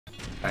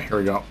Okay, here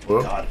we go.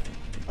 Whoop. God,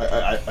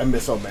 I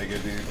miss Omega,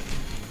 dude.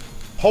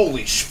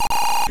 Holy sh.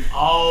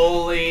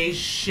 Holy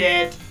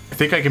shit. I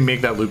think I can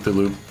make that loop the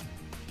loop.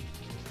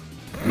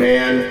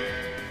 Man.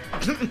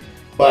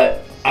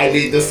 But I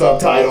need the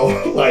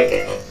subtitle.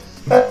 Like.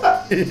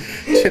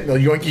 Shit, no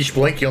yoinky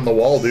splinky on the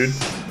wall, dude.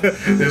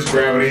 This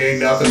gravity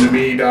ain't nothing to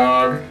me,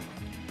 dog.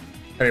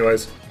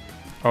 Anyways.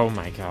 Oh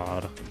my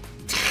god.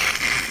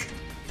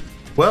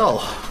 Well,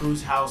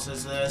 Whose house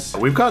is this?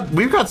 we've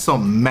got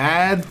some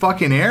mad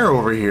fucking air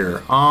over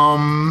here.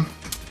 Time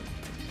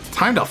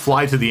to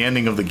fly to the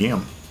ending of the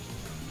game.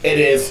 It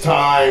is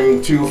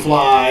time to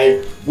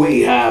fly.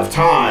 We have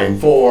time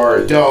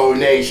for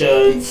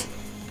donations.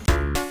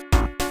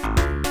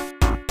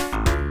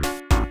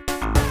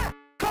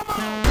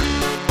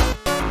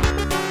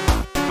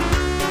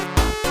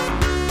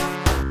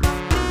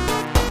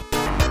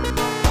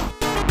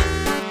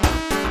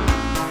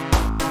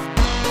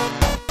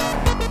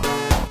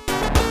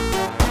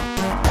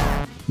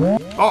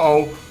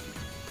 Uh-oh.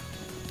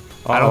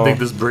 I don't think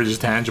this bridge is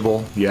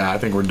tangible. Yeah, I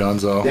think we're done,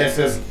 so. This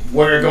is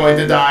we're going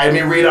to die. Let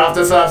me read off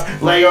the subs.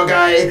 Lego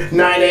Guy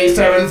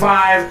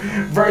 9875,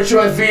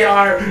 Virtuous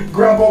VR,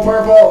 Grumble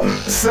Purple,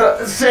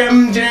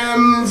 Sim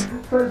Gems.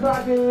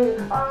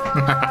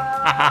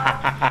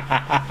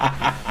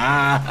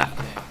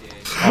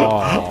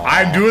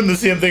 I'm doing the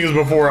same thing as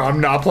before. I'm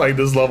not playing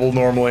this level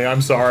normally.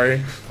 I'm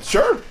sorry.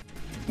 Sure.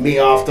 Me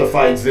off to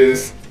fight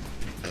Zeus.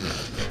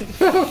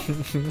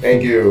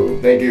 Thank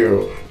you. Thank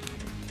you.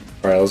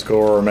 Alright, let's go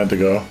where we're meant to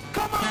go.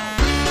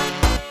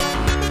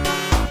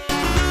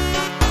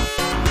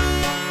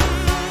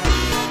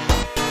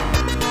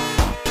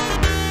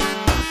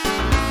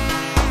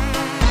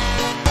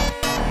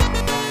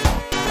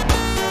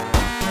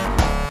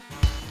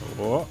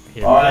 Oh,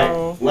 here All we right,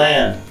 go.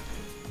 land.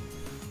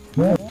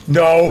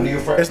 No,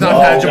 it's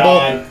not tangible.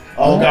 God.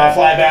 Oh god,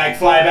 fly back,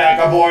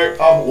 abort.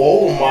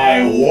 Oh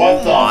my,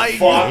 what the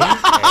fuck?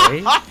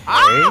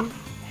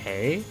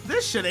 Hey.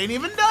 This shit ain't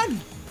even done.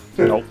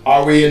 Nope.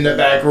 Are we in the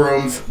back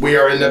rooms? We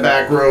are in the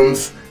back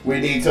rooms.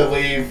 We need to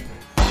leave.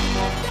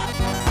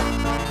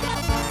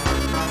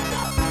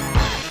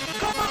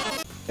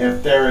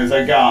 If there is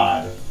a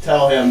God,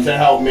 tell him to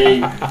help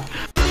me.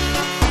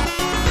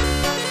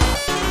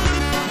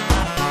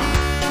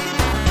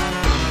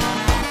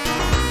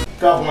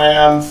 Couple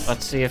lambs.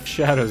 Let's see if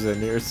Shadow's in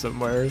here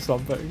somewhere or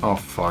something. Oh,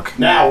 fuck.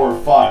 Now we're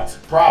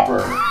fucked.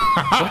 Proper.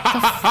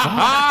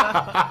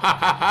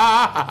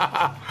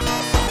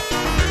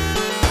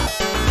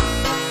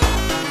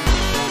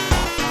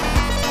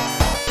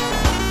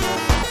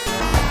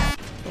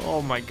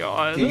 Oh my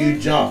god. Can you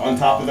jump on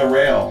top of the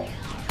rail?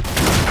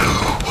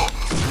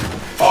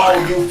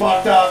 Oh, you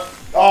fucked up.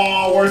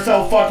 Oh, we're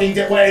so fucking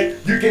wait,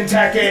 you can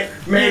tech it,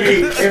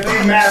 maybe, if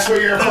you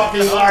master your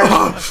fucking art.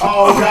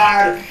 Oh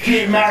god,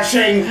 keep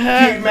mashing,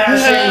 keep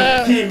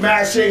mashing, keep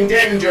mashing.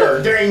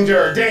 Danger,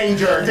 danger,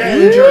 danger,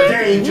 danger,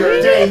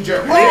 danger,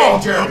 danger, danger.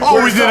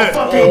 Oh, we did it.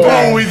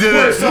 Oh, we did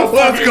it. Let's go.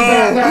 Let's go.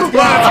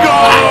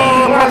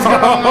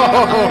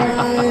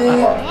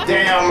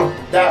 Damn,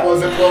 that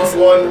was a close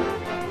one.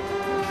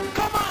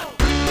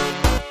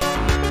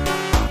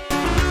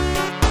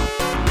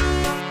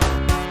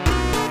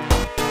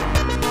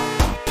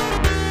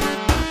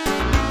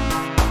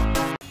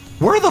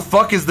 Where the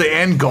fuck is the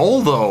end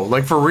goal, though?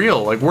 Like, for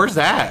real? Like, where's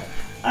that?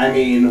 I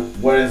mean,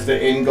 what is the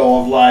end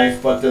goal of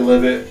life but to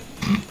live it?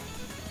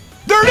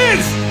 There it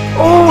is!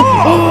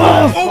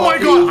 Oh my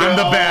god! I'm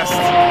the best!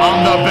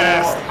 I'm the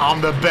best! I'm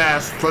the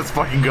best! Let's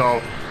fucking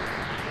go.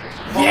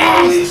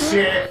 Holy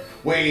shit!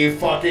 We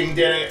fucking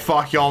did it!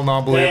 Fuck y'all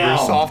non-believers. Damn.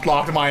 Soft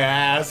locked my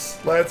ass.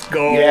 Let's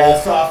go.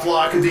 Yeah, soft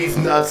lock these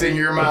nuts in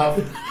your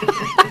mouth.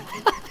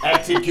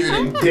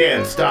 Executing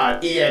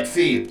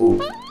dance.exe.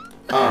 Ooh.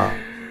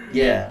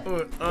 Yeah.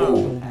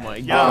 Oh my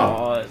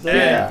god.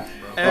 Yeah.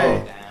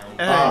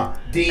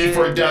 D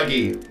for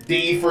Dougie.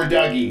 D for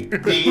Dougie.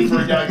 D for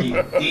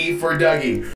Dougie. D for Dougie.